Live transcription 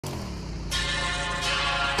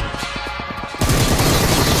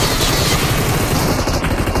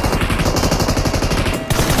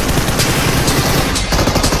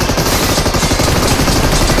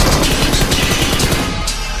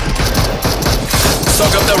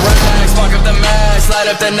Soak up the racks, spark up the max, light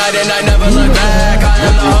up the night and I never look back. I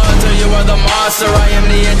am the hunter, you are the monster. I am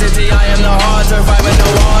the entity, I am the haunter. Fight with no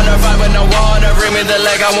water, fight with no water. Bring me the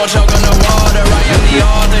leg, I won't choke on the water. I am the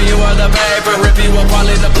author, you are the paper. Rip you up,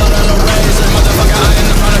 probably the blood on the razor. Motherfucker, I am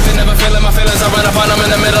the product, you never feeling my feelings. I run up on them in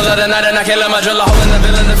the middle of the night and I kill them. I drill a hole in the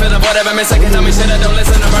villain to fill up whatever mistake. Tell me shit, I don't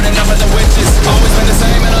listen. I'm running up with the witches. Always been the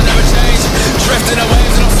same and I'll never change. Drifting the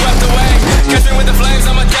waves and I'm swept away. Catch me with the flames,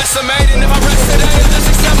 I'm a decimating. If I rest today, I'll just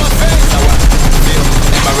accept my fate. How I feel,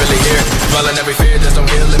 am I really here? Dwelling every fear, just don't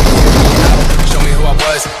heal, let me hear me out. Show me who I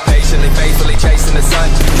was, patiently, faithfully chasing the sun.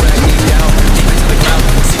 Drag me down, deep into the ground.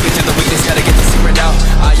 Secret to the weakness, gotta get the secret out.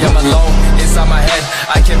 I am alone, inside my head.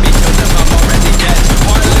 I can be killed if I'm already dead.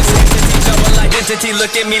 Heartless entity, double identity.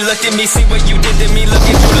 Look at me, see what you did to me. Look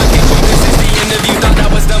at you, this is the interview. Thought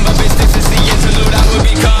I was done, but bitch, this is the interlude. I would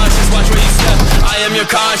be cautious, watch where you step. I am your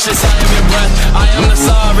conscience, I am your breath. I am the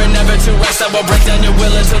sovereign, never to rest. I will break down your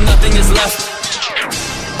will until nothing is left.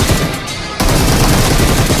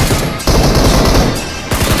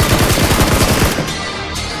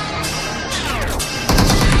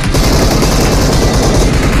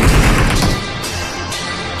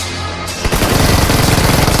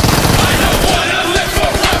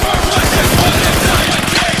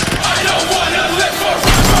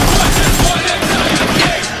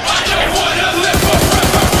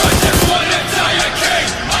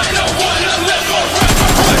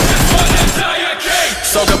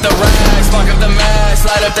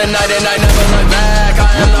 Light up the night and I never look back. I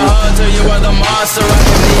am the hunter, you are the monster. I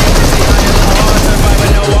am the entity, I am the haunter. Fight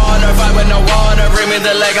with no water, fight with no water. Bring me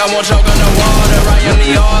the leg, I won't choke on the water. I am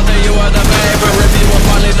the author, you are the paper. Rip you up,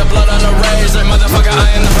 only the blood on the razor. Motherfucker, I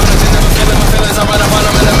am the product, you never feeling my feelings. I run up on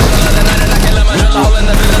them in the middle of the night and I kill them. I drill a hole in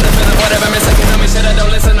the villain to fill whatever mistake. Tell me shit, I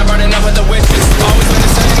don't listen. I'm burning up with the witches. Always been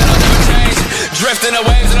the same and I'll never change. Drifting the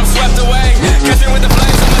waves and I'm swept away. Catch me with the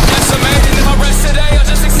flames, I'm a decimating. If I rest today, I'll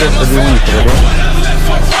just accept my fate.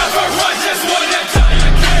 Forever, I just wanna die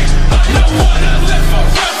a king. I don't wanna live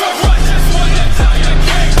forever, I just wanna die a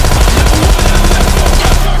king. I don't wanna live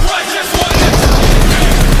forever, I just wanna die a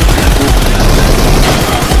king. I don't wanna live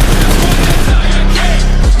forever, I just wanna die a king.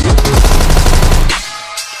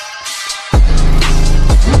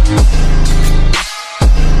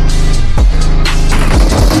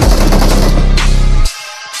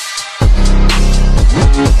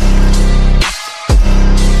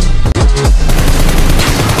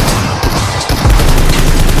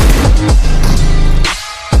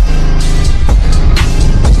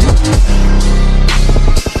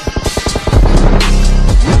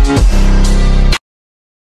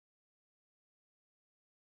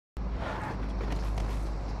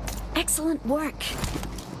 Excellent work.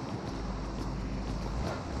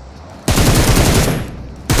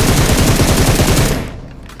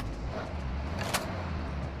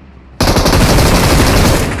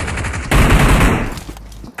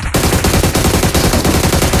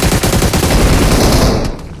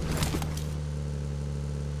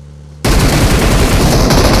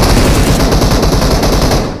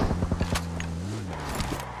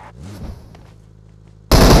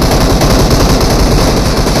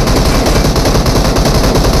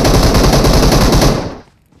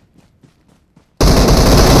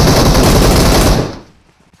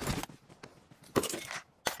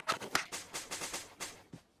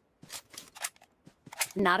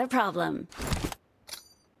 Not a problem.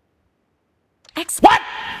 What?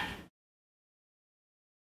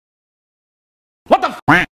 What the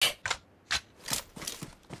f?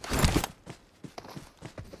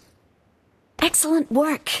 Excellent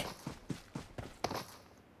work.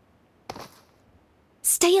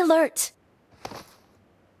 Stay alert.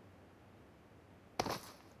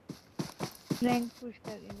 Rank push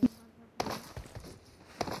कर रही हूँ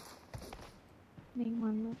नहीं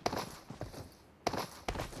मानना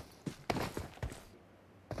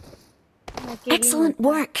Excellent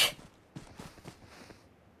work.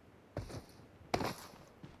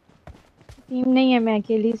 Team नहीं है मैं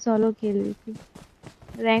अकेली solo खेल रही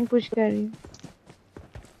थी रैंक पुश कर रही हूँ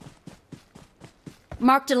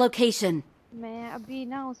Marked a location. मैं अभी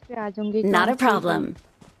ना उस पे आ जाऊंगी Not a problem.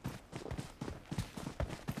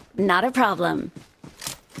 Not a problem.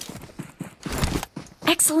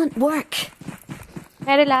 Excellent work.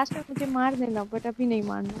 मेरे लास्ट में मुझे मार देना बट अभी नहीं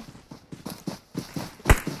मारना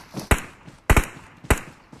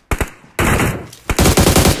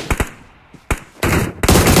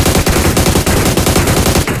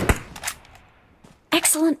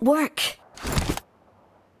Excellent work.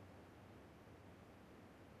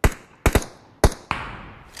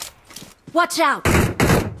 Watch out.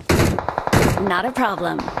 Not a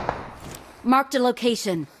problem. Marked a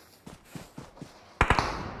location.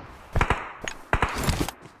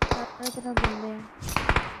 तरफ बंदे हैं।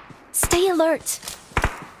 Stay alert.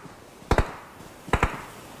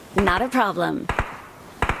 Not a problem.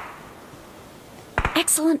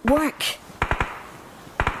 Excellent work.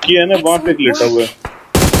 ये है ना वहाँ पे लेटा हुआ है।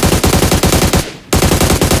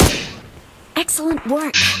 Excellent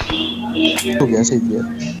work. हो गया सही है।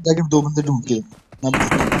 जाके 2 बंदे ढूंढ के ना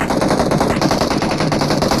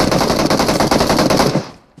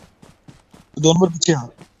दोनों बार पीछे हाँ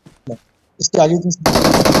इसके आगे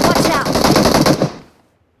Watch out.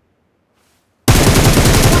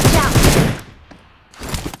 Watch out.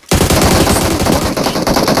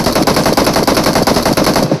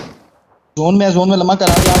 Zone में लम्हा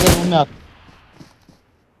करा दिया आगे जोन में आ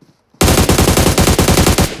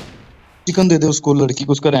चिकन दे दे उसको लड़की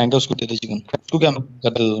को उसका रैंक है उसको दे दे चिकन उसको क्या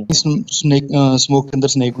कर स्नेक स्मोक के अंदर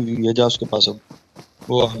स्नेक हुई है जा उसके पास अब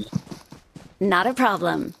वो Not a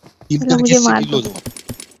problem. मुझे मार दो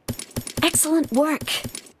Excellent work.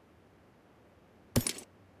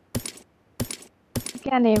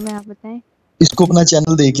 क्या नेम है आप बताएं? इसको अपना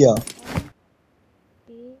चैनल दे क्या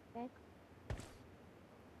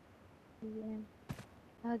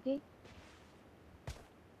आगे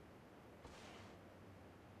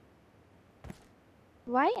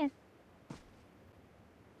Why?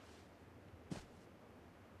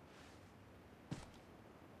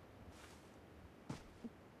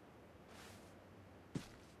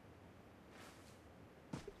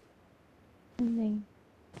 नहीं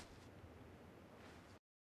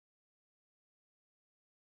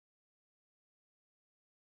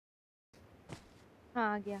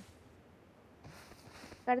हाँ आ गया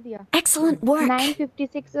कर दिया। Excellent work.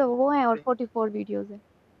 956 वो है और 44 वीडियोस है।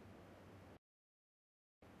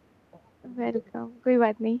 वेलकम कोई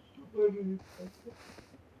बात नहीं।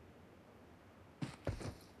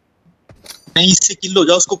 नहीं इससे किल हो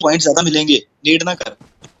जाओ उसको पॉइंट ज्यादा मिलेंगे लेट ना कर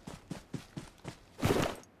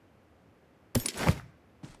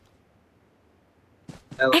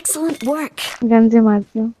Excellent work. गन से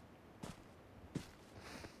मारती हूँ।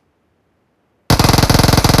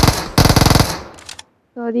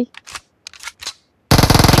 Sorry.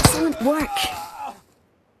 Excellent work.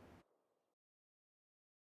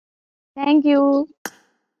 Thank you.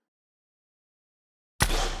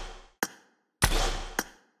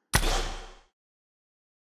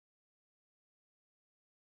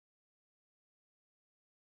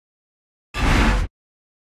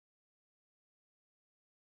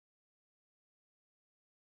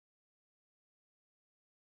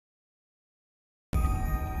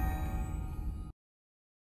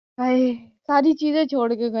 हाय सारी चीजें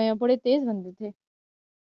छोड़ के गए हैं बड़े तेज बंदे थे।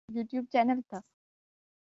 यूट्यूब चैनल था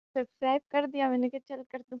सब्सक्राइब कर दिया मैंने कहा चल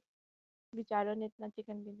कर दूं बेचारों ने इतना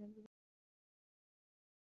चिकन भी नहीं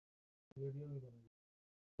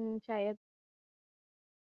शायद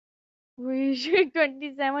वही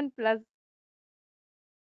 27+।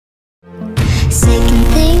 Second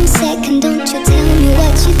thing, second, don't you tell me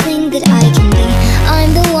what you think that I